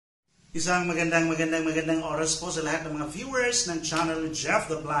Isang magandang oras po sa lahat ng mga viewers ng channel Jeff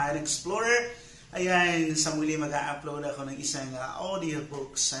the Blind Explorer. Ayan, sa muli mag-upload ako ng isang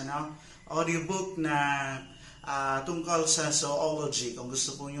audiobooks, audiobook na tungkol sa zoology. Kung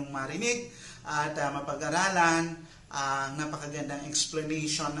gusto po yung marinig at mapag-aralan ang napakagandang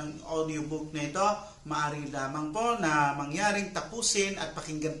explanation ng audiobook na ito, maaari lamang po na mangyaring tapusin at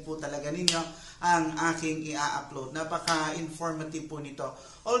pakinggan po talaga ninyo ang aking i-upload. Napaka-informative po nito.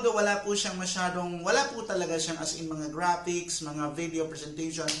 Although wala po talaga siyang as in mga graphics, mga video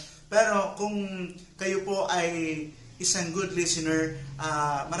presentation. Pero kung kayo po ay isang good listener,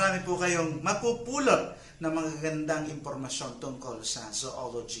 marami po kayong mapupulot na magagandang impormasyon tungkol sa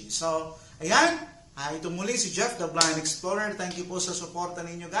zoology. So, ayan, ito muli si Jeff the Blind Explorer. Thank you po sa suporta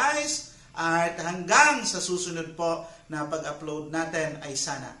ninyo guys. At hanggang sa susunod po na pag-upload natin ay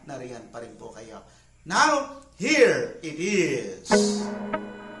sana nariyan pa rin po kayo. Now, here it is.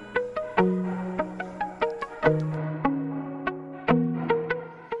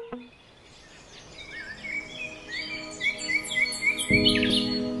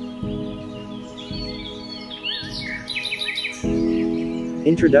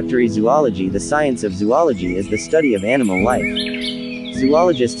 Introductory Zoology. The science of zoology is the study of animal life.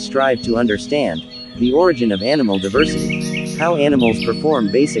 Zoologists strive to understand the origin of animal diversity, how animals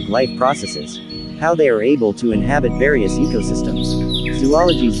perform basic life processes, how they are able to inhabit various ecosystems.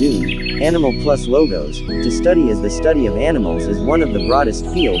 Zoology Zoom, Animal Plus Logos, to study is the study of animals is one of the broadest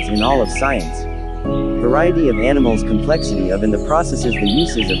fields in all of science. Variety of animals, complexity of and the processes, the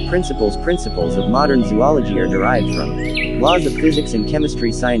uses of principles of modern zoology are derived from laws of physics and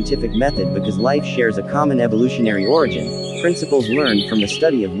chemistry, scientific method, because life shares a common evolutionary origin. Principles learned from the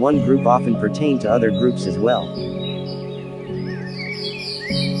study of one group often pertain to other groups as well.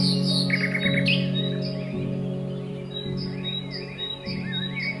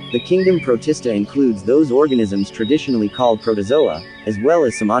 The kingdom Protista includes those organisms traditionally called protozoa, as well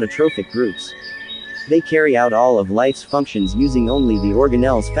as some autotrophic groups. They carry out all of life's functions using only the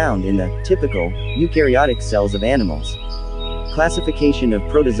organelles found in the typical eukaryotic cells of animals. Classification of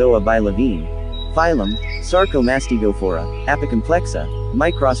protozoa by Levine. Phylum, Sarcomastigophora, Apicomplexa,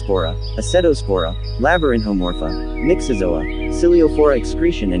 Microspora, Acetospora, Labyrinthomorpha, Myxozoa, Ciliophora.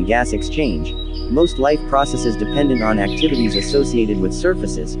 Excretion and gas exchange. Most life processes dependent on activities associated with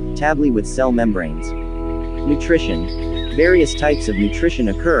surfaces, tably with cell membranes. Nutrition. Various types of nutrition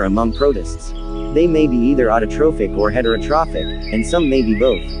occur among protists. They may be either autotrophic or heterotrophic, and some may be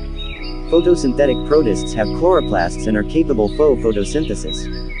both. Photosynthetic protists have chloroplasts and are capable of photosynthesis.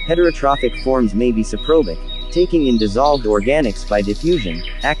 Heterotrophic forms may be saprobic, taking in dissolved organics by diffusion,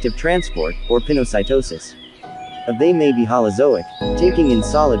 active transport, or pinocytosis. They may be holozoic, taking in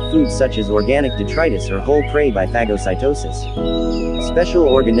solid foods such as organic detritus or whole prey by phagocytosis. Special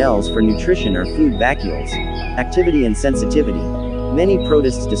organelles for nutrition are food vacuoles. Activity and sensitivity. Many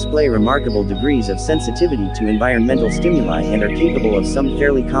protists display remarkable degrees of sensitivity to environmental stimuli and are capable of some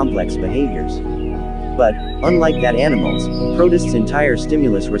fairly complex behaviors. But, unlike that animals, protists' entire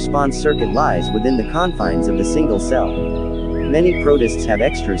stimulus response circuit lies within the confines of the single cell. Many protists have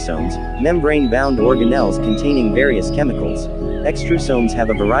extrusomes, membrane-bound organelles containing various chemicals. Extrusomes have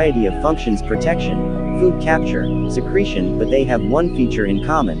a variety of functions: protection, food capture, secretion, but they have one feature in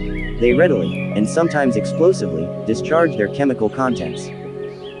common. They readily, and sometimes explosively, discharge their chemical contents.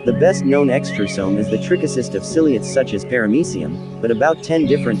 The best known extrusome is the trichocyst of ciliates such as Paramecium, but about 10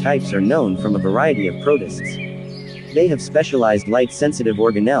 different types are known from a variety of protists. They have specialized light-sensitive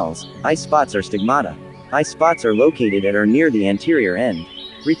organelles. Eye spots are stigmata. Eye spots are located at or near the anterior end.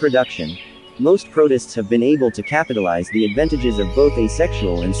 Reproduction. Most protists have been able to capitalize the advantages of both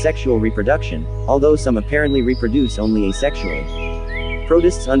asexual and sexual reproduction, although some apparently reproduce only asexually.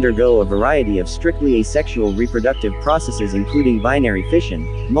 Protists undergo a variety of strictly asexual reproductive processes including binary fission,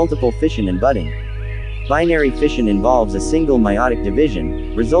 multiple fission and budding. Binary fission involves a single meiotic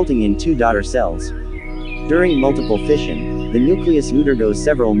division, resulting in two daughter cells. During multiple fission, the nucleus undergoes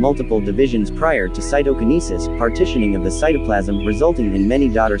several multiple divisions prior to cytokinesis, partitioning of the cytoplasm, resulting in many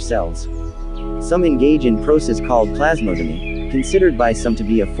daughter cells. Some engage in process called plasmotomy, considered by some to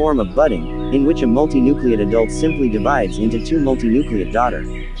be a form of budding, in which a multinucleate adult simply divides into two multinucleate daughter.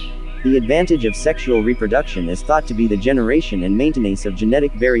 The advantage of sexual reproduction is thought to be the generation and maintenance of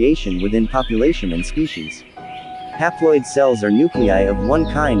genetic variation within population and species. Haploid cells or nuclei of one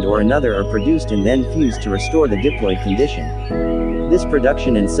kind or another are produced and then fused to restore the diploid condition. This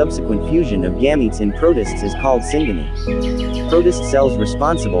production and subsequent fusion of gametes in protists is called syngony. Protist cells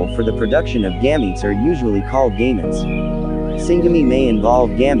responsible for the production of gametes are usually called gametes. Syngamy may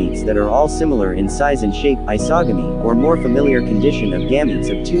involve gametes that are all similar in size and shape, isogamy, or more familiar condition of gametes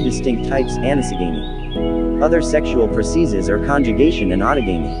of two distinct types, anisogamy. Other sexual processes are conjugation and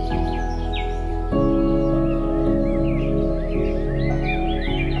autogamy.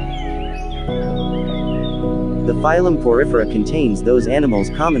 The phylum Porifera contains those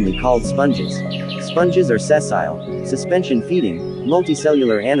animals commonly called sponges. Sponges are sessile, suspension-feeding,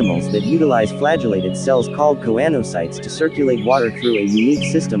 multicellular animals that utilize flagellated cells called choanocytes to circulate water through a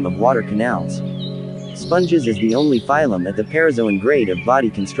unique system of water canals. Sponges is the only phylum at the parazoan grade of body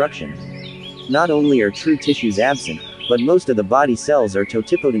construction. Not only are true tissues absent, but most of the body cells are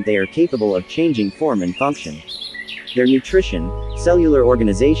totipotent. They are capable of changing form and function. Their nutrition, cellular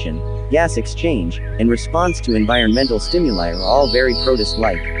organization, gas exchange, and response to environmental stimuli are all very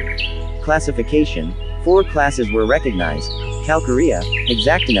protist-like. Classification: 4 classes were recognized: Calcarea,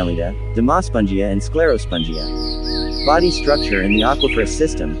 Hexactinellida, Demospongia and Sclerospongia. Body structure in the aquiferous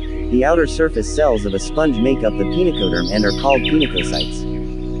system: the outer surface cells of a sponge make up the penicoderm and are called penicocytes.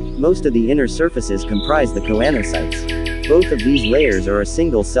 Most of the inner surfaces comprise the choanocytes. Both of these layers are a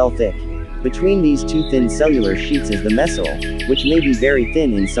single cell thick. Between these two thin cellular sheets is the mesohyl, which may be very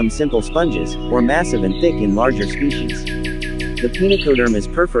thin in some simple sponges, or massive and thick in larger species. The penicoderm is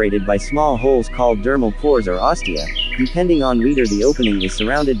perforated by small holes called dermal pores or ostia. Depending on whether the opening is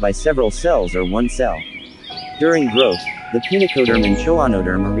surrounded by several cells or one cell. During growth, the penicoderm and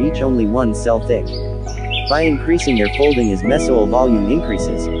choanoderm are each only one cell thick. By increasing their folding as mesohyl volume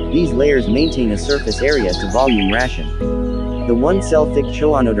increases, these layers maintain a surface area to volume ration. The one-cell-thick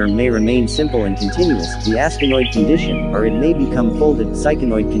choanoderm may remain simple and continuous, the asconoid condition, or it may become folded,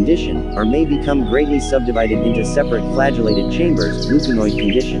 cycanoid condition, or may become greatly subdivided into separate flagellated chambers, gluconoid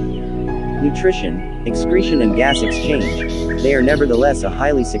condition. Nutrition, excretion and gas exchange. They are nevertheless a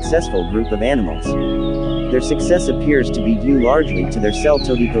highly successful group of animals. Their success appears to be due largely to their cell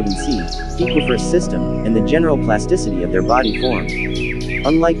totipotency, aquiferous system, and the general plasticity of their body form.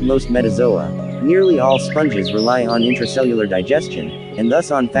 Unlike most metazoa, nearly all sponges rely on intracellular digestion, and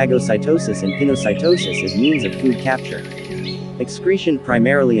thus on phagocytosis and pinocytosis as means of food capture. Excretion,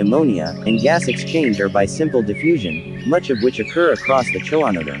 primarily ammonia, and gas exchange are by simple diffusion, much of which occur across the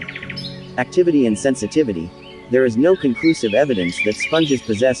choanoderm. Activity and sensitivity. There is no conclusive evidence that sponges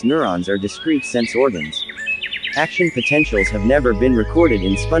possess neurons or discrete sense organs. Action potentials have never been recorded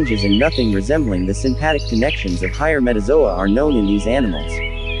in sponges, and nothing resembling the sympathetic connections of higher metazoa are known in these animals.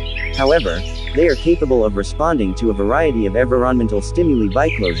 However, they are capable of responding to a variety of environmental stimuli: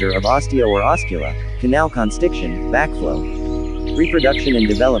 biclosure of ostia or oscula, canal constriction, backflow. Reproduction and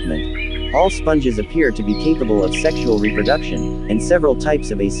development. All sponges appear to be capable of sexual reproduction, and several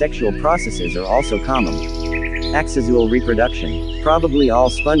types of asexual processes are also common. Asexual reproduction. Probably all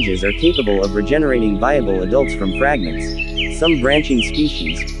sponges are capable of regenerating viable adults from fragments. Some branching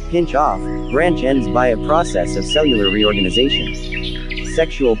species pinch off branch ends by a process of cellular reorganization.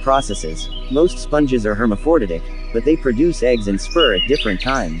 Sexual processes. Most sponges are hermaphroditic, but they produce eggs and spur at different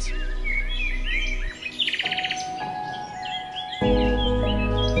times.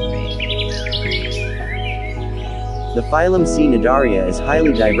 The phylum Cnidaria is a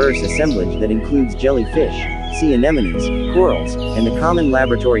highly diverse assemblage that includes jellyfish, sea anemones, corals, and the common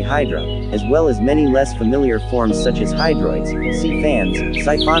laboratory hydra, as well as many less familiar forms such as hydroids, sea fans,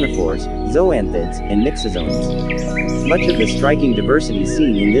 siphonophores, zoanthids, and myxozoans. Much of the striking diversity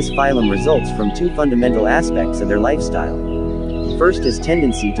seen in this phylum results from 2 fundamental aspects of their lifestyle. First is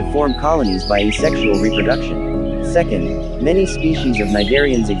tendency to form colonies by asexual reproduction. Second, many species of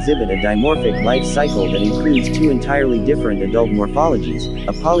cnidarians exhibit a dimorphic life cycle that includes 2 entirely different adult morphologies,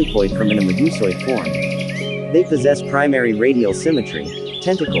 a polypoid form and a medusoid form. They possess primary radial symmetry,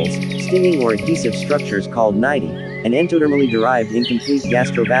 tentacles, stinging or adhesive structures called cnidae, an endodermally derived incomplete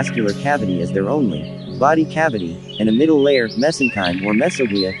gastrovascular cavity as their only body cavity, and a middle layer, mesenchyme or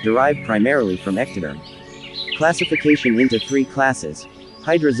mesoglia, derived primarily from ectoderm. Classification into 3 classes.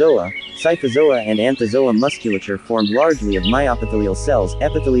 Hydrozoa, Cyphozoa and Anthozoa. Musculature formed largely of myoepithelial cells,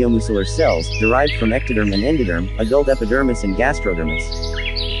 epitheliomucular cells, derived from ectoderm and endoderm, adult epidermis and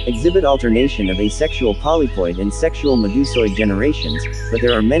gastrodermis. Exhibit alternation of asexual polypoid and sexual medusoid generations, but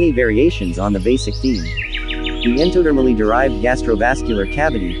there are many variations on the basic theme. The endodermally derived gastrovascular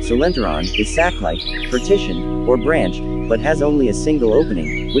cavity, coelenteron, is sac-like, partitioned, or branched, but has only a single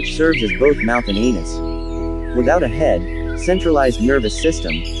opening, which serves as both mouth and anus. Without a head, centralized nervous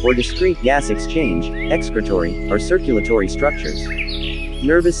system, or discrete gas exchange, excretory, or circulatory structures.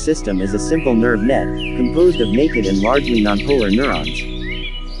 Nervous system is a simple nerve net, composed of naked and largely nonpolar neurons.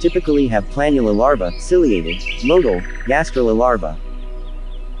 Typically have planula larva, ciliated, motile, gastrula larva.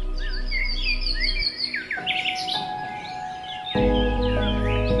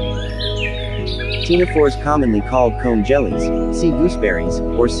 ctenophores commonly called comb jellies, sea gooseberries,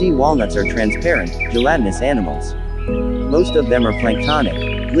 or sea walnuts are transparent, gelatinous animals. Most of them are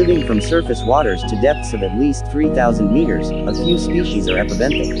planktonic, living from surface waters to depths of at least 3,000 meters. A few species are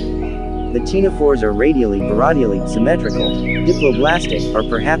epibenthic. The ctenophores are radially, baradially, symmetrical, diploblastic, or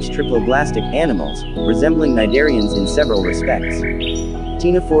perhaps triploblastic animals, resembling cnidarians in several respects.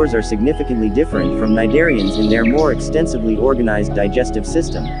 Ctenophores are significantly different from cnidarians in their more extensively organized digestive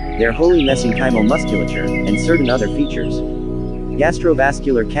system, their wholly mesenchymal musculature, and certain other features.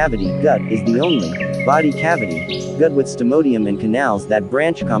 Gastrovascular cavity, gut, is the only body cavity, gut with stomodium and canals that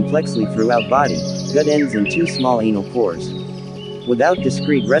branch complexly throughout body. Gut ends in two small anal pores. Without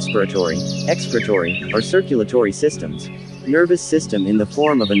discrete respiratory, excretory, or circulatory systems. Nervous system in the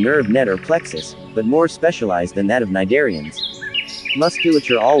form of a nerve net or plexus, but more specialized than that of cnidarians.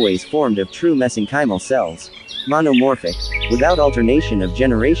 Musculature always formed of true mesenchymal cells. Monomorphic, without alternation of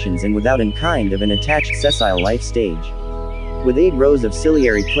generations and without an kind of an attached sessile life stage. With 8 rows of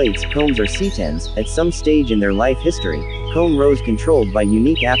ciliary plates, combs or setens, at some stage in their life history, comb rows controlled by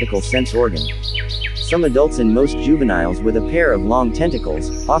unique apical sense organ. Some adults and most juveniles with a pair of long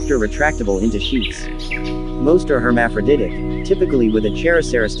tentacles, often retractable into sheaths. Most are hermaphroditic, typically with a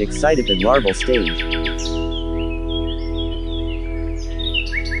characeristic cytopid larval stage.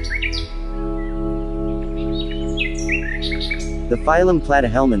 The phylum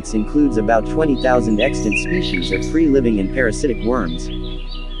Platyhelminths includes about 20,000 extant species of free-living and parasitic worms.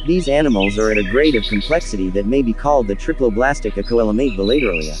 These animals are at a grade of complexity that may be called the triploblastic ecoelemate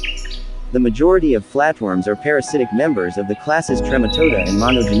bilateralia. The majority of flatworms are parasitic members of the classes Trematoda and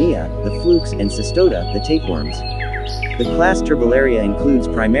Monogenea, the flukes, and Cystoda, the tapeworms. The class Turbularia includes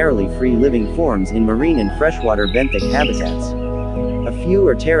primarily free-living forms in marine and freshwater benthic habitats. A few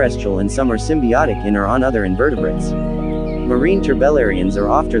are terrestrial and some are symbiotic in or on other invertebrates. Marine turbellarians are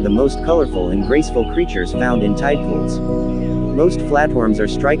often the most colorful and graceful creatures found in tide pools. Most flatworms are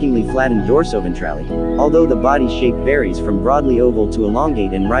strikingly flattened dorsoventrally, although the body shape varies from broadly oval to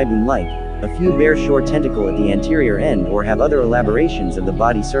elongate and ribbon-like. A few bear short tentacle at the anterior end or have other elaborations of the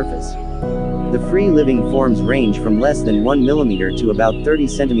body surface. The free-living forms range from less than 1 mm to about 30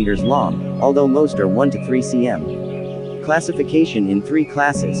 cm long, although most are 1 to 3 cm. Classification in 3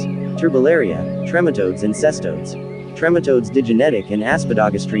 classes: Turbularia, Trematodes and Cestodes. Trematodes digenetic and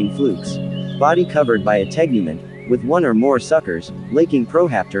Aspidogastrine flukes. Body covered by a tegument, with 1 or more suckers, lacking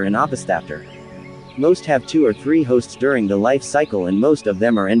prohaptor and opisthaptor. Most have 2 or 3 hosts during the life cycle and most of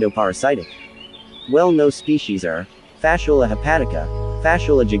them are endoparasitic. Well-known species are Fasciola hepatica,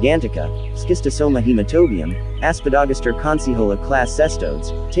 Fasciola gigantica, Schistosoma hematobium, Aspidogaster consihola class cestodes,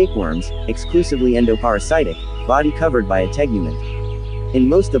 tapeworms, exclusively endoparasitic, body covered by a tegument. In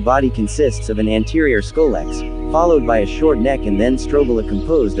most the body consists of an anterior scolex, followed by a short neck and then strobila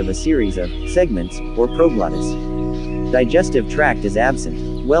composed of a series of segments, or proglottis. Digestive tract is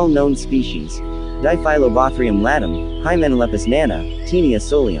absent. Well-known species: Diphyllobothrium latum, Hymenelepis nana, Taenia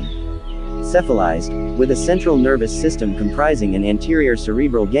solium. Cephalized, with a central nervous system comprising an anterior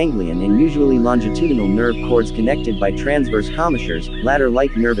cerebral ganglion and usually longitudinal nerve cords connected by transverse commissures,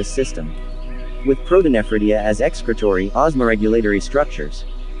 ladder-like nervous system. With protonephridia as excretory, osmoregulatory structures.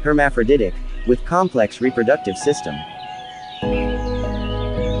 Hermaphroditic, with complex reproductive system.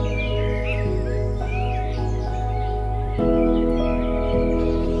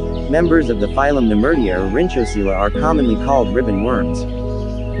 Members of the phylum Nemertea or Rhynchocoela are commonly called ribbon worms.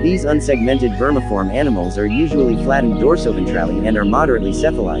 These unsegmented vermiform animals are usually flattened dorsoventrally and are moderately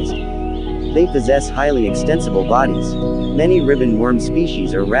cephalized. They possess highly extensible bodies. Many ribbon worm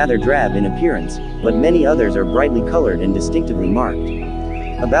species are rather drab in appearance, but many others are brightly colored and distinctively marked.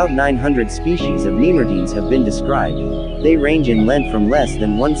 About 900 species of nemertines have been described. They range in length from less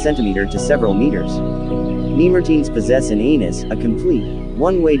than 1 cm to several meters. Nemertines possess an anus, a complete,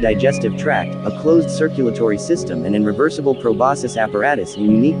 one-way digestive tract, a closed circulatory system and an reversible proboscis apparatus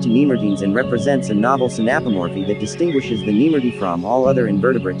unique to nemertines and represents a novel synapomorphy that distinguishes the nemertine from all other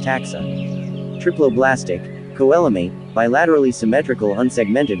invertebrate taxa. Triploblastic, coelemate, bilaterally symmetrical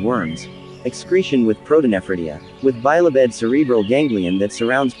unsegmented worms. Excretion with protonephridia, with bilobed cerebral ganglion that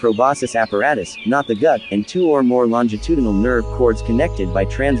surrounds proboscis apparatus, not the gut, and 2 or more longitudinal nerve cords connected by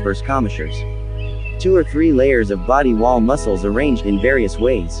transverse commissures. 2 or 3 layers of body wall muscles arranged in various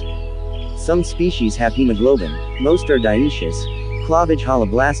ways. Some species have hemoglobin, most are dioecious, clavage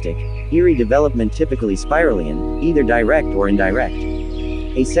holoblastic, Erie development typically spiralian, either direct or indirect.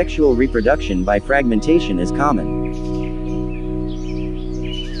 Asexual reproduction by fragmentation is common.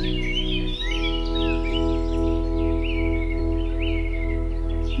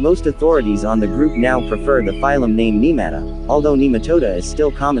 Most authorities on the group now prefer the phylum name Nemata, although Nematoda is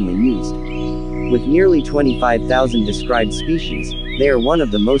still commonly used. With nearly 25,000 described species, they are one of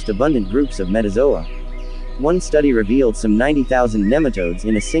the most abundant groups of metazoa. One study revealed some 90,000 nematodes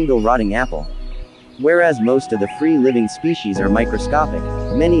in a single rotting apple. Whereas most of the free-living species are microscopic,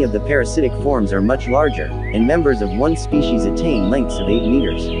 many of the parasitic forms are much larger, and members of one species attain lengths of 8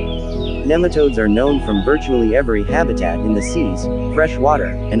 meters. Nematodes are known from virtually every habitat in the seas, fresh water,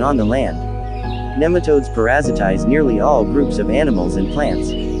 and on the land. Nematodes parasitize nearly all groups of animals and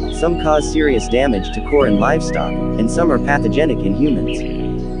plants. Some cause serious damage to core and livestock, and some are pathogenic in humans.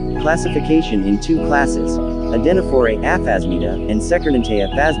 Classification in 2 classes: Adenophore aphasmida and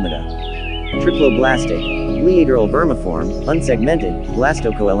Secernentea phasmida. Triploblastic, bleateral vermiform, unsegmented,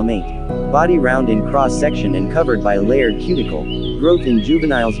 blastocoelimate. Body round in cross-section and covered by a layered cuticle, growth in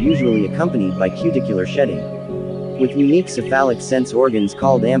juveniles usually accompanied by cuticular shedding. With unique cephalic sense organs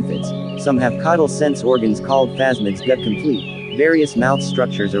called amphids, some have caudal sense organs called phasmids gut complete, various mouth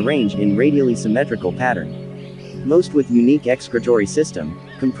structures arranged in radially symmetrical pattern. Most with unique excretory system,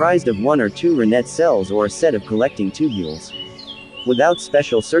 comprised of 1 or 2 Rennet cells or a set of collecting tubules. Without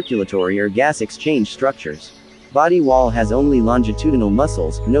special circulatory or gas exchange structures. Body wall has only longitudinal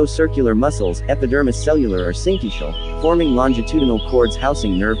muscles, no circular muscles, epidermis cellular or syncytial, forming longitudinal cords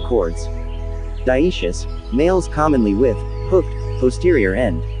housing nerve cords. Dioecious, males commonly with hooked posterior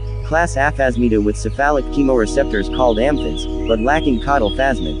end. Class Aphasmida with cephalic chemoreceptors called amphids, but lacking caudal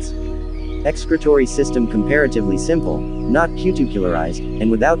phasmids. Excretory system comparatively simple, not cuticularized, and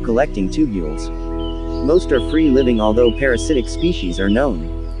without collecting tubules. Most are free-living although parasitic species are known.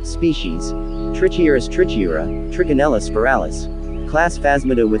 Species: Trichiurus trichiura, Trichinella spiralis. Class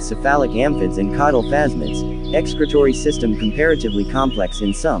Phasmida with cephalic amphids and caudal phasmids. Excretory system comparatively complex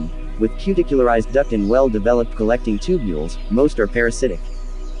in some, with cuticularized duct and well-developed collecting tubules. Most are parasitic.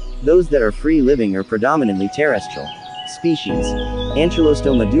 Those that are free-living are predominantly terrestrial. Species: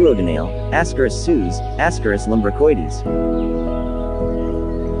 Ankylostoma duodenale, Ascaris sus, Ascaris lumbricoides.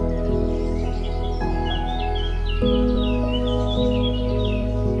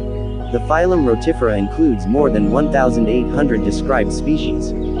 The phylum Rotifera includes more than 1,800 described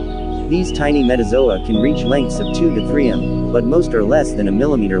species. These tiny metazoa can reach lengths of 2 to 3 m, but most are less than a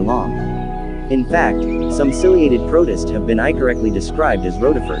millimeter long. In fact, some ciliated protists have been incorrectly described as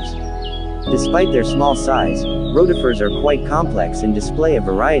rotifers. Despite their small size, rotifers are quite complex and display a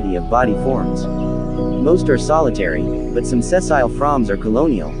variety of body forms. Most are solitary, but some sessile froms are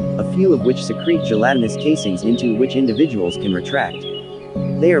colonial, a few of which secrete gelatinous casings into which individuals can retract.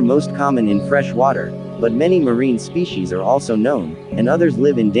 They are most common in fresh water, but many marine species are also known, and others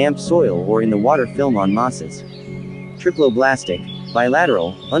live in damp soil or in the water film on mosses. Triploblastic,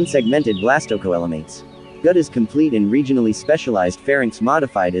 bilateral, unsegmented blastocoelimates. Gut is complete and regionally specialized pharynx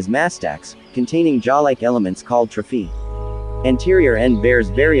modified as mastax, containing jaw-like elements called trophy. Anterior end bears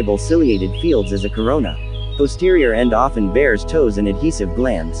variable ciliated fields as a corona. Posterior end often bears toes and adhesive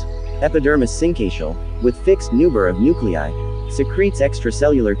glands. Epidermis syncytial, with fixed nuber of nuclei. Secretes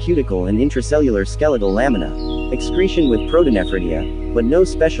extracellular cuticle and intracellular skeletal lamina. Excretion with protonephridia, but no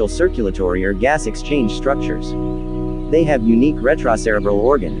special circulatory or gas exchange structures. They have unique retrocerebral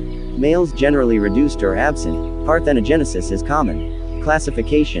organ. Males generally reduced or absent. Parthenogenesis is common.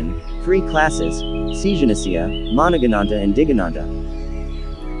 Classification: 3 classes: Seagenacea, Monogonanta and Digonanta.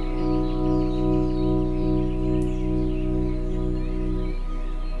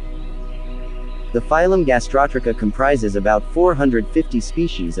 The phylum Gastrotricha comprises about 450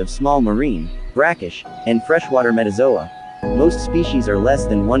 species of small marine, brackish, and freshwater metazoa. Most species are less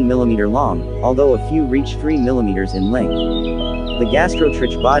than 1 millimeter long, although a few reach 3 millimeters in length. The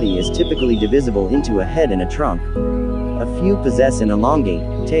gastrotrich body is typically divisible into a head and a trunk. A few possess an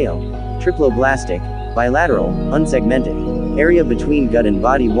elongate tail. Triploblastic, bilateral, unsegmented. Area between gut and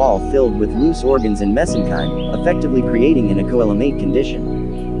body wall filled with loose organs and mesenchyme, effectively creating an echoelimate condition.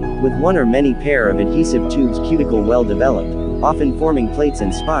 With one or many pair of adhesive tubes, cuticle well developed, often forming plates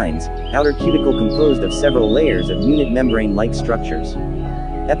and spines, outer cuticle composed of several layers of unit membrane-like structures.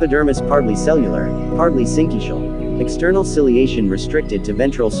 Epidermis partly cellular, partly syncytial. External ciliation restricted to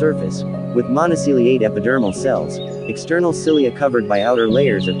ventral surface, with monociliate epidermal cells. External cilia covered by outer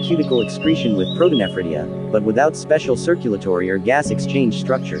layers of cuticle excretion with protonephridia, but without special circulatory or gas exchange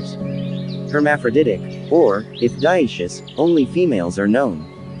structures. Hermaphroditic, or, if dioecious, only females are known.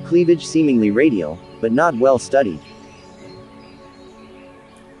 Cleavage seemingly radial, but not well studied.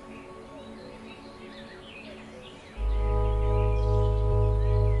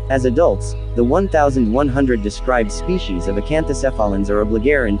 As adults, the 1,100 described species of acanthocephalans are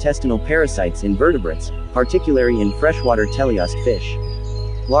obligare intestinal parasites in vertebrates, particularly in freshwater teleost fish.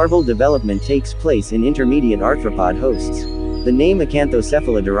 Larval development takes place in intermediate arthropod hosts. The name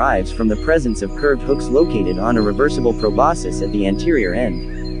acanthocephala derives from the presence of curved hooks located on a reversible proboscis at the anterior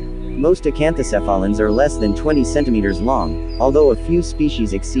end. Most acanthocephalans are less than 20 centimeters long, although a few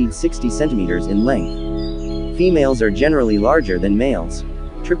species exceed 60 centimeters in length. Females are generally larger than males.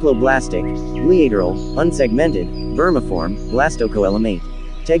 Triploblastic, leateral, unsegmented, vermiform, blastocoelimate.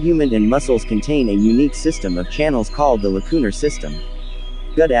 Tegument and muscles contain a unique system of channels called the lacunar system.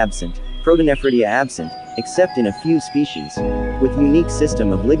 Gut absent. Protonephridia absent, except in a few species. With unique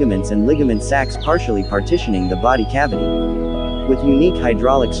system of ligaments and ligament sacs partially partitioning the body cavity. With unique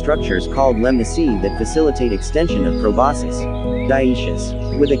hydraulic structures called lemnicae that facilitate extension of proboscis. Dioecious.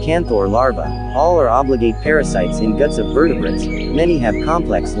 With acanthor larvae. All are obligate parasites in guts of vertebrates, many have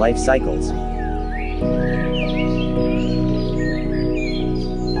complex life cycles.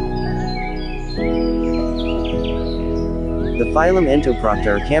 The phylum Entoprocta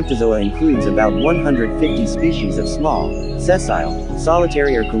or Camptozoa includes about 150 species of small, sessile,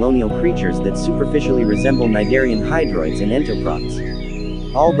 solitary or colonial creatures that superficially resemble cnidarian hydroids and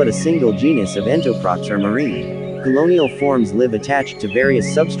entoprocs. All but a single genus of entoprocs are marine. Colonial forms live attached to various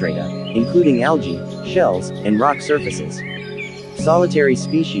substrata, including algae, shells, and rock surfaces. Solitary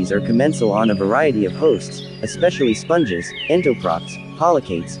species are commensal on a variety of hosts, especially sponges, entoprocs,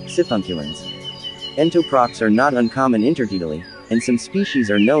 polychaetes, siphunculans. Entoprocs are not uncommon intertidally, and some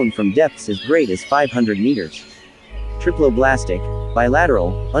species are known from depths as great as 500 meters. Triploblastic,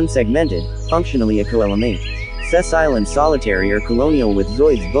 bilateral, unsegmented, functionally acoelimate. Sessile and solitary or colonial with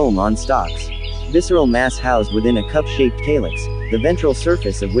zoids bulb on stalks. Visceral mass housed within a cup-shaped calyx, the ventral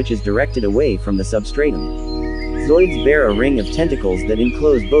surface of which is directed away from the substratum. Zoids bear a ring of tentacles that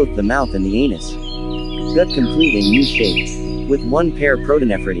enclose both the mouth and the anus. Gut complete and U-shaped, with one pair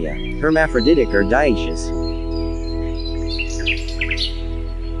protonephridia, hermaphroditic or dioecious.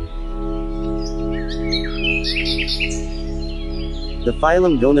 The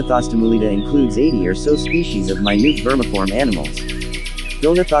phylum Gonathostomelida includes 80 or so species of minute vermiform animals.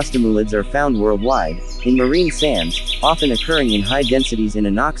 Gonathostomulids are found worldwide, in marine sands, often occurring in high densities in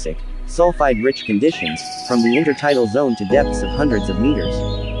anoxic, sulfide-rich conditions, from the intertidal zone to depths of hundreds of meters.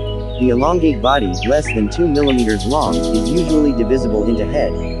 The elongate body, less than 2 mm long, is usually divisible into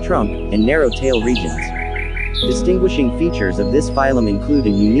head, trunk, and narrow tail regions. Distinguishing features of this phylum include a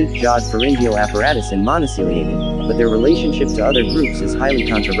unique jawed pharyngeal apparatus and monociliated, but their relationship to other groups is highly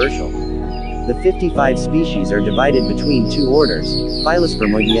controversial. The 55 species are divided between two orders,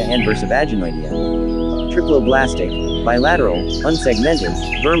 Phylospermoidea and Versavaginoidea. Triploblastic, bilateral,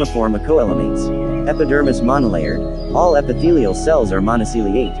 unsegmented, vermiform acoelimates. Epidermis monolayered. All epithelial cells are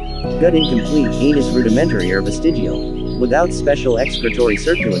monociliate. Gut incomplete, anus rudimentary or vestigial, without special excretory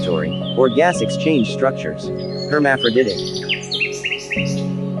circulatory, or gas exchange structures. Hermaphroditic.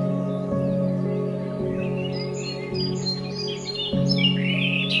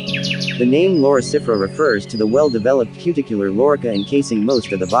 The name Loricifera refers to the well-developed cuticular lorica encasing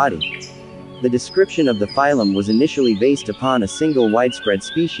most of the body. The description of the phylum was initially based upon a single widespread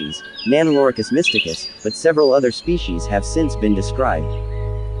species, Nanoloricus mysticus, but several other species have since been described.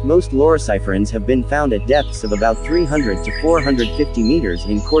 Most loriciferans have been found at depths of about 300 to 450 meters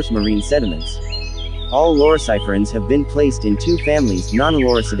in coarse marine sediments. All loriciferans have been placed in two families,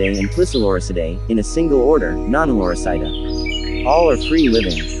 Nonoloricidae and Plissoloricidae, in a single order, Nonoloricida. All are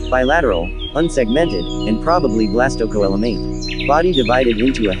free-living, bilateral, unsegmented, and probably blastocoelimate. Body divided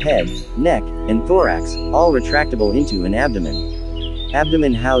into a head, neck, and thorax, all retractable into an abdomen.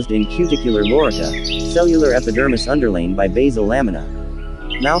 Abdomen housed in cuticular lorica, cellular epidermis underlain by basal lamina.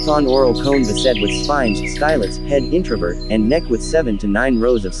 Mouth on oral cone beset with spines, stylets, head introvert, and neck with 7 to 9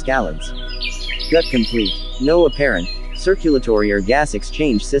 rows of scallops. Gut complete. No apparent, circulatory or gas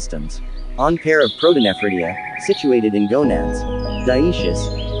exchange systems. On pair of protonephridia, situated in gonads.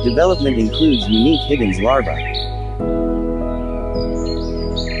 Dioecious. Development includes unique Higgins larva.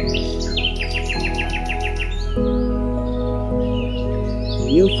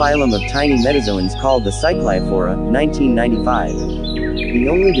 New phylum of tiny metazoans called the Cycliophora, 1995. The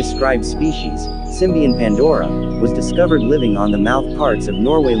only described species, Symbion pandora, was discovered living on the mouth parts of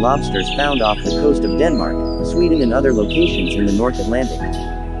Norway lobsters found off the coast of Denmark, Sweden and other locations in the North Atlantic.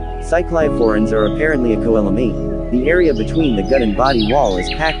 Cycliophorans are apparently acoelimate. The area between the gut and body wall is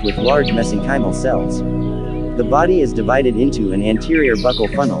packed with large mesenchymal cells. The body is divided into an anterior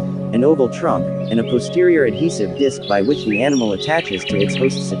buccal funnel, an oval trunk, and a posterior adhesive disc by which the animal attaches to its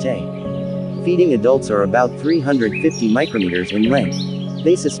host setae. Feeding adults are about 350 micrometers in length.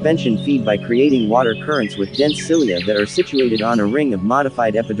 They suspension feed by creating water currents with dense cilia that are situated on a ring of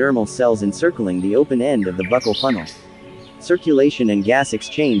modified epidermal cells encircling the open end of the buccal funnel. Circulation and gas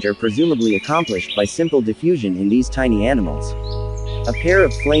exchange are presumably accomplished by simple diffusion in these tiny animals. A pair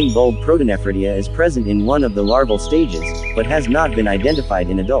of flame-bulb protonephridia is present in one of the larval stages, but has not been identified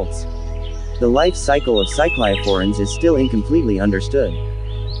in adults. The life cycle of cycliophorans is still incompletely understood.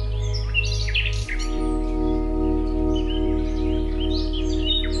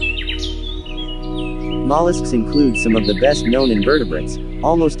 Mollusks include some of the best-known invertebrates.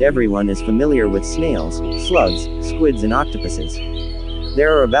 Almost everyone is familiar with snails, slugs, squids and octopuses.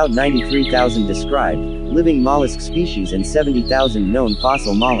 There are about 93,000 described living mollusk species and 70,000 known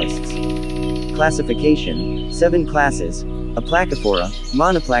fossil mollusks. Classification: 7 classes: Aplacophora,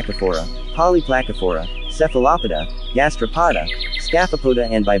 Monoplacophora, Polyplacophora, Cephalopoda, Gastropoda, Scaphopoda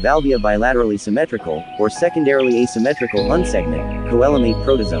and Bivalvia bilaterally symmetrical, or secondarily asymmetrical unsegment, coelomate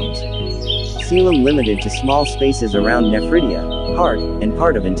protozoans. Coelom limited to small spaces around nephridia, heart, and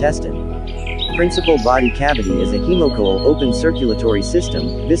part of intestine. Principal body cavity is a hemocoel open circulatory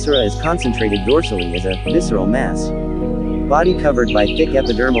system. Viscera is concentrated dorsally as a visceral mass. Body covered by thick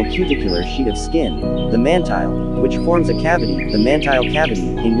epidermal cuticular sheet of skin, the mantile, which forms a cavity, the mantile cavity,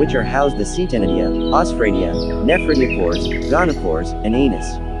 in which are housed the ctenidia, osphragnia, nephritiopores, gonopores, and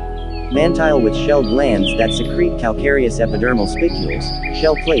anus. Mantile with shell glands that secrete calcareous epidermal spicules,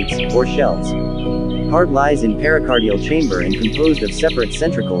 shell plates, or shells. Heart lies in pericardial chamber and composed of separate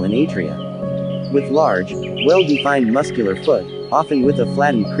ventricle and atria. With large, well-defined muscular foot, often with a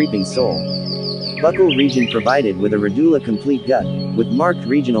flattened creeping sole. Buccal region provided with a radula complete gut, with marked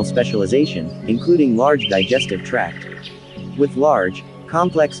regional specialization, including large digestive tract. With large,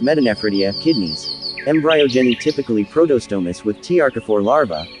 complex metanephridia kidneys. Embryogeny typically protostomous with T-archophore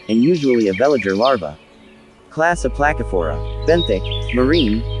larva, and usually a veliger larva. Class Aplacophora, benthic,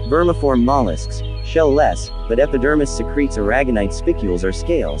 marine, vermiform mollusks, shell-less, but epidermis secretes aragonite spicules or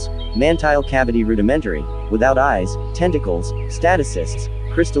scales, mantile cavity rudimentary, without eyes, tentacles, statocysts,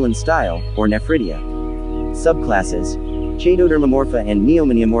 crystalline style, or nephridia. Subclasses: Chaetodermomorpha and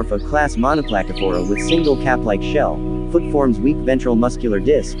Neomoniomorpha. Class Monoplacophora with single cap-like shell, foot forms weak ventral muscular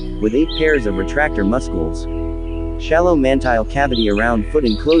disc, with 8 pairs of retractor muscles. Shallow mantile cavity around foot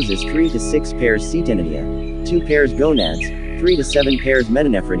encloses 3 to 6 pairs ctenidia, 2 pairs gonads, 3 to 7 pairs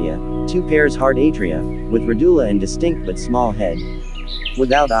metanephridia, 2 pairs heart atria, with radula and distinct but small head.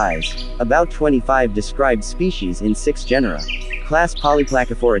 Without eyes. About 25 described species in 6 genera. Class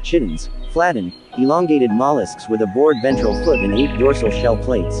Polyplacophora chittens, flattened, elongated mollusks with a bored ventral foot and 8 dorsal shell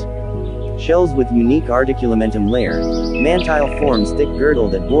plates. Shells with unique articulamentum layer. Mantile forms thick girdle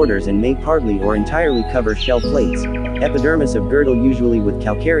that borders and may partly or entirely cover shell plates. Epidermis of girdle usually with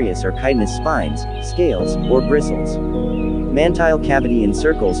calcareous or chitinous spines, scales, or bristles. Mantile cavity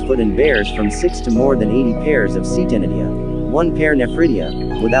encircles foot and bears from 6 to more than 80 pairs of ctenidia. 1 pair nephridia,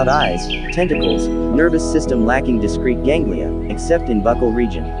 without eyes, tentacles, nervous system lacking discrete ganglia, except in buccal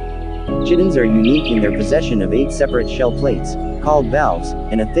region. Chittens are unique in their possession of 8 separate shell plates, called valves,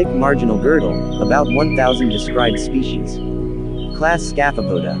 and a thick marginal girdle, about 1,000 described species. Class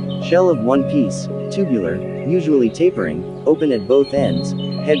Scaphopoda, shell of one piece, tubular, usually tapering, open at both ends,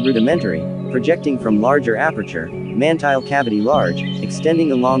 head rudimentary, projecting from larger aperture, mantile cavity large,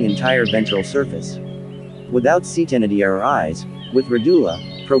 extending along entire ventral surface. Without ctenidia or eyes, with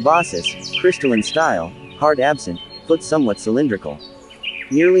radula, proboscis, crystalline style, heart absent, foot somewhat cylindrical.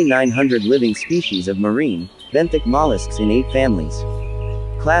 Nearly 900 living species of marine, benthic mollusks in 8 families.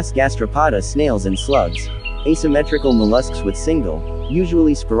 Class Gastropoda snails and slugs. Asymmetrical mollusks with single,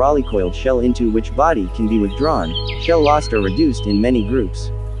 usually spiralicoiled shell into which body can be withdrawn, shell lost or reduced in many groups.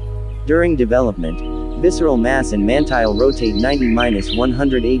 During development, visceral mass and mantile rotate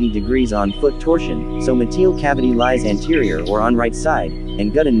 90-180 degrees on foot torsion, so mantile cavity lies anterior or on right side,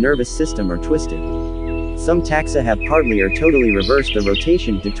 and gut and nervous system are twisted. Some taxa have partly or totally reversed the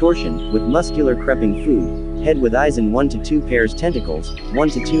rotation to torsion, with muscular creeping food, head with eyes and 1 to 2 pairs tentacles, 1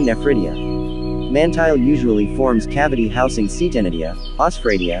 to 2 nephridia. Mantile usually forms cavity housing ctenidia,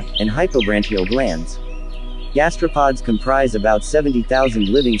 osphragnia, and hypobranchial glands. Gastropods comprise about 70,000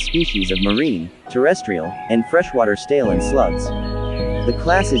 living species of marine, terrestrial, and freshwater snail and slugs. The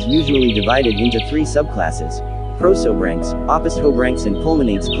class is usually divided into 3 subclasses: Prosobranchs, Opistobranchs and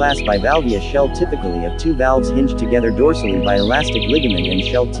Pulmonates. Class Bivalvia, shell typically of 2 valves hinged together dorsally by elastic ligament and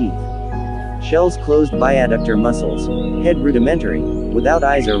shell teeth. Shells closed by adductor muscles. Head rudimentary, without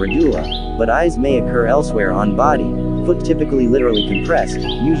eyes or radula, but eyes may occur elsewhere on body. Foot typically literally compressed,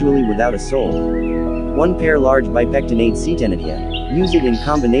 usually without a sole. 1 pair large bipectinate ctenidia, use it in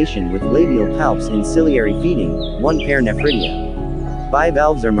combination with labial palps in ciliary feeding, 1 pair nephridia.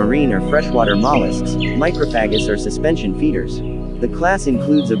 Bivalves are marine or freshwater mollusks, microphagous or suspension feeders. The class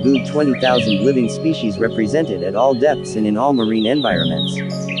includes about 20,000 living species represented at all depths and in all marine environments.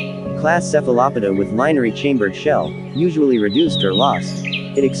 Class Cephalopoda with lineary chambered shell, usually reduced or lost.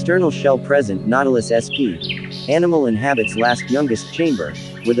 It external shell present Nautilus sp. Animal inhabits last youngest chamber,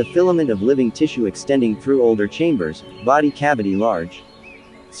 with a filament of living tissue extending through older chambers, body cavity large.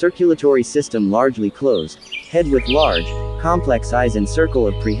 Circulatory system largely closed, head with large, complex eyes and circle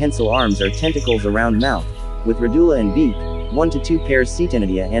of prehensile arms or tentacles around mouth, with radula and beak, 1 to 2 pairs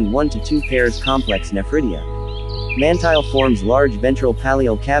ctenidia and 1 to 2 pairs complex nephridia. Mantile forms large ventral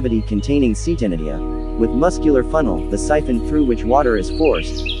pallial cavity containing ctenidia, with muscular funnel, the siphon through which water is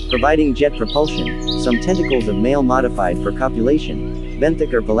forced, providing jet propulsion, some tentacles of male modified for copulation,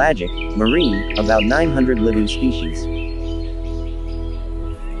 benthic or pelagic, marine, about 900 living species.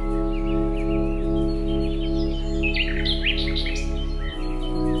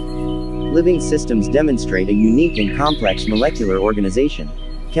 Living systems demonstrate a unique and complex molecular organization.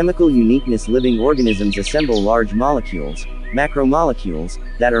 Chemical uniqueness. Living organisms assemble large molecules, macromolecules,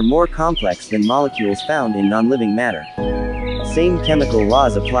 that are more complex than molecules found in non-living matter. Same chemical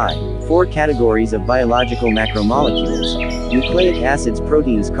laws apply. 4 categories of biological macromolecules: nucleic acids,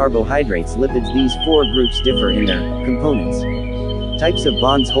 proteins, carbohydrates, lipids. These 4 groups differ in their components. Types of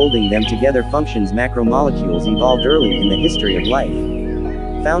bonds holding them together. Functions. Macromolecules evolved early in the history of life.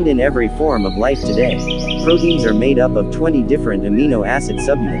 Found in every form of life today. Proteins are made up of 20 different amino acid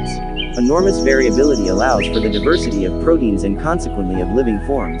subunits. Enormous variability allows for the diversity of proteins and consequently of living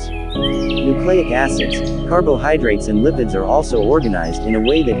forms. Nucleic acids, carbohydrates and lipids are also organized in a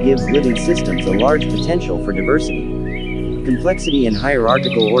way that gives living systems a large potential for diversity. Complexity and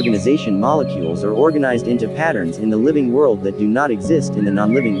hierarchical organization. Molecules are organized into patterns in the living world that do not exist in the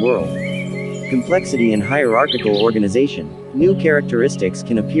non-living world. Complexity and hierarchical organization. New characteristics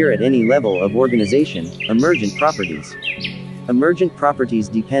can appear at any level of organization. Emergent properties. Emergent properties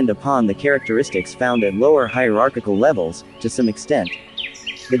depend upon the characteristics found at lower hierarchical levels, to some extent.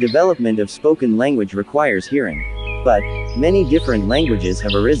 The development of spoken language requires hearing. But, many different languages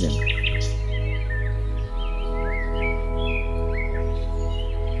have arisen.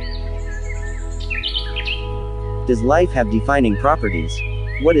 Does life have defining properties?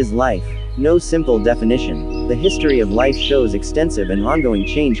 What is life? No simple definition. The history of life shows extensive and ongoing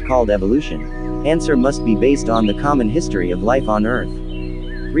change called evolution. Answer must be based on the common history of life on Earth.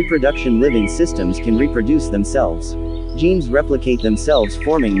 Reproduction. Living systems can reproduce themselves. Genes replicate themselves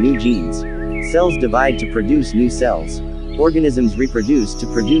forming new genes. Cells divide to produce new cells. Organisms reproduce to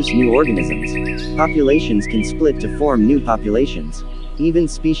produce new organisms. Populations can split to form new populations. Even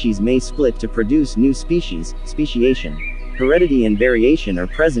species may split to produce new species, speciation. Heredity and variation are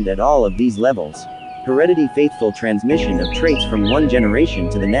present at all of these levels. Heredity. Faithful transmission of traits from one generation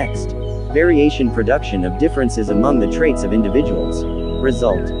to the next. Variation. Production of differences among the traits of individuals.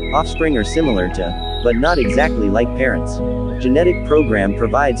 Result. Offspring are similar to, but not exactly like parents. Genetic program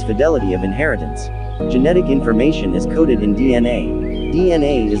provides fidelity of inheritance. Genetic information is coded in DNA.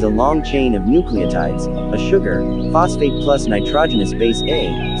 DNA is a long chain of nucleotides, a sugar, phosphate plus nitrogenous base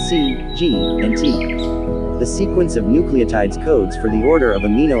A, C, G, and T. The sequence of nucleotides codes for the order of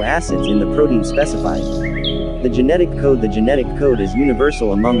amino acids in the protein specified. The genetic code. The genetic code is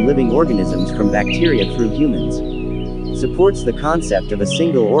universal among living organisms from bacteria through humans. Supports the concept of a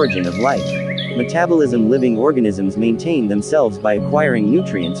single origin of life. Metabolism. Living organisms maintain themselves by acquiring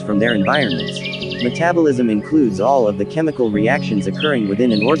nutrients from their environments. Metabolism includes all of the chemical reactions occurring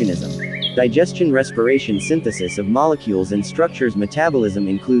within an organism. Digestion. Respiration. Synthesis of molecules and structures. Metabolism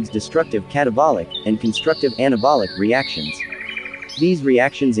includes destructive catabolic and constructive anabolic reactions. These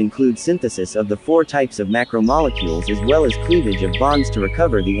reactions include synthesis of the 4 types of macromolecules as well as cleavage of bonds to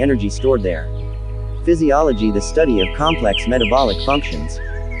recover the energy stored there. Physiology. The study of complex metabolic functions.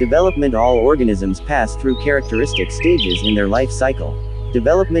 Development. All organisms pass through characteristic stages in their life cycle.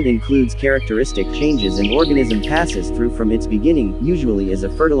 Development includes characteristic changes an organism passes through from its beginning, usually as a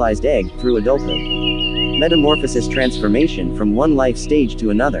fertilized egg, through adulthood. Metamorphosis. Transformation from one life stage to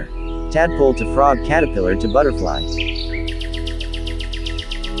another. Tadpole to frog, caterpillar to butterfly.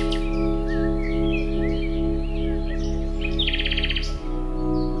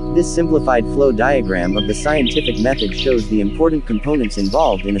 This simplified flow diagram of the scientific method shows the important components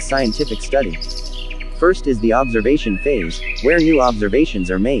involved in a scientific study. First is the observation phase, where new observations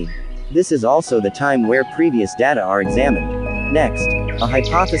are made. This is also the time where previous data are examined. Next, a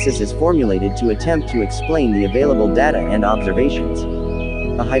hypothesis is formulated to attempt to explain the available data and observations.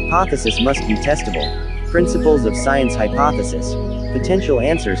 A hypothesis must be testable. Principles of science. Hypothesis. Potential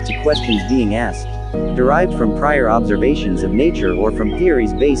answers to questions being asked. Derived from prior observations of nature or from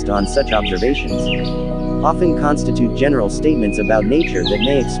theories based on such observations. often constitute general statements about nature that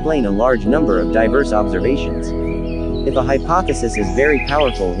may explain a large number of diverse observations. If a hypothesis is very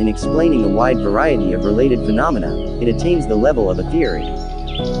powerful in explaining a wide variety of related phenomena, it attains the level of a theory.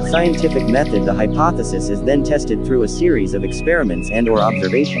 Scientific method: the hypothesis is then tested through a series of experiments and/or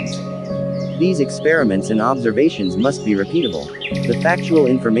observations. These experiments and observations must be repeatable. The factual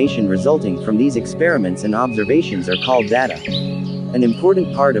information resulting from these experiments and observations are called data. An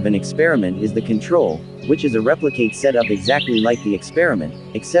important part of an experiment is the control, which is a replicate set up exactly like the experiment,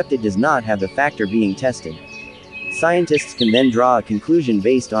 except it does not have the factor being tested. Scientists can then draw a conclusion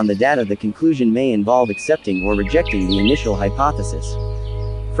based on the data. The conclusion may involve accepting or rejecting the initial hypothesis.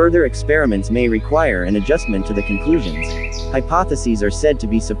 Further experiments may require an adjustment to the conclusions. Hypotheses are said to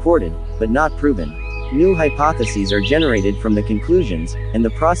be supported, but not proven. New hypotheses are generated from the conclusions, and the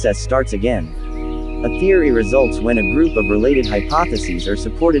process starts again. A theory results when a group of related hypotheses are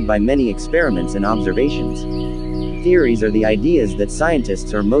supported by many experiments and observations. Theories are the ideas that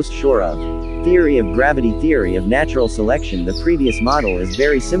scientists are most sure of. Theory of gravity: theory of natural selection. The previous model is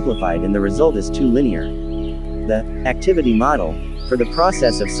very simplified and the result is too linear. The activity model, for the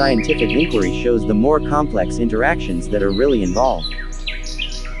process of scientific inquiry, shows the more complex interactions that are really involved.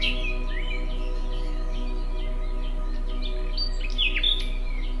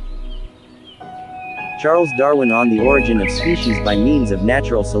 Charles Darwin on the origin of species by means of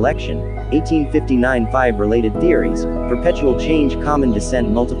natural selection, 1859. 5 related theories: perpetual change, common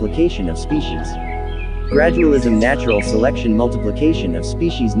descent, multiplication of species. Gradualism: natural selection, multiplication of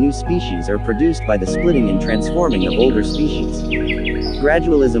species. New species are produced by the splitting and transforming of older species.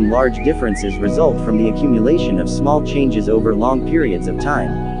 Gradualism: large differences result from the accumulation of small changes over long periods of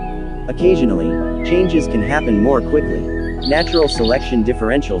time. Occasionally, changes can happen more quickly. Natural selection: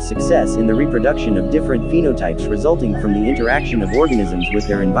 differential success in the reproduction of different phenotypes resulting from the interaction of organisms with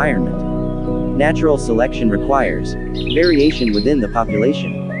their environment. Natural selection requires variation within the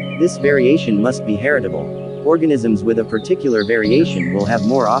population. This variation must be heritable. Organisms with a particular variation will have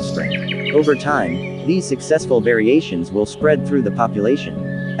more offspring. Over time, these successful variations will spread through the population.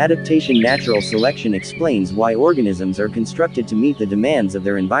 Adaptation: natural selection explains why organisms are constructed to meet the demands of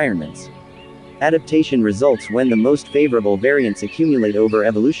their environments. Adaptation results when the most favorable variants accumulate over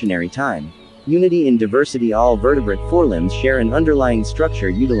evolutionary time. Unity in diversity: all vertebrate forelimbs share an underlying structure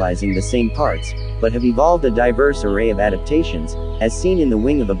utilizing the same parts, but have evolved a diverse array of adaptations, as seen in the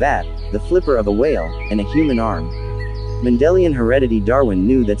wing of a bat, the flipper of a whale, and a human arm. Mendelian heredity: Darwin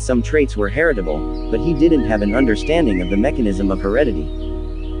knew that some traits were heritable, but he didn't have an understanding of the mechanism of heredity.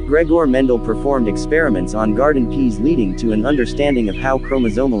 Gregor Mendel performed experiments on garden peas leading to an understanding of how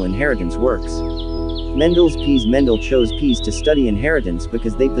chromosomal inheritance works. Mendel's peas: Mendel chose peas to study inheritance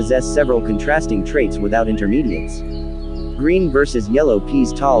because they possess several contrasting traits without intermediates. Green versus yellow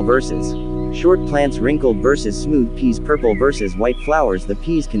peas, tall versus short plants, wrinkled versus smooth peas, purple versus white flowers. The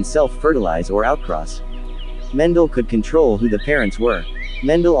peas can self-fertilize or outcross. Mendel could control who the parents were.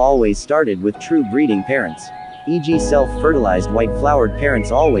 Mendel always started with true breeding parents. E.g., self-fertilized white-flowered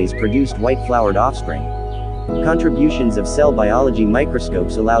parents always produced white-flowered offspring. Contributions of cell biology: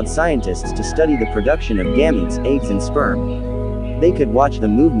 microscopes allowed scientists to study the production of gametes, eggs and sperm. They could watch the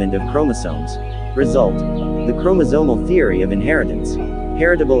movement of chromosomes. Result: the chromosomal theory of inheritance.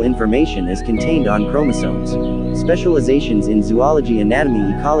 Heritable information is contained on chromosomes. Specializations in zoology: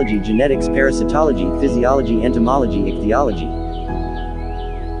 anatomy, ecology, genetics, parasitology, physiology, entomology, ichthyology.